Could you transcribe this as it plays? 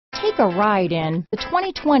Take a ride in the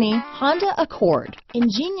 2020 Honda Accord.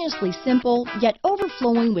 Ingeniously simple, yet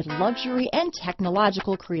overflowing with luxury and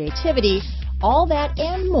technological creativity, all that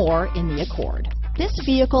and more in the Accord. This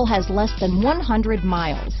vehicle has less than 100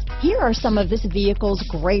 miles. Here are some of this vehicle's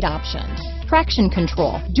great options: traction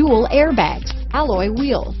control, dual airbags, alloy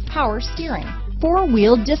wheels, power steering,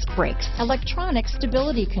 four-wheel disc brakes, electronic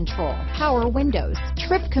stability control, power windows,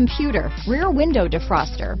 trip computer, rear window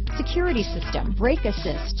defroster, security system, brake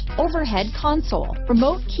assist, overhead console,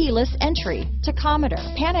 remote keyless entry, tachometer,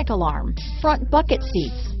 panic alarm, front bucket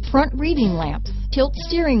seats, front reading lamps, tilt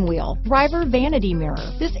steering wheel, driver vanity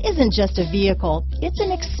mirror. This isn't just a vehicle, it's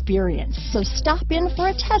an experience. So stop in for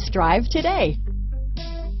a test drive today.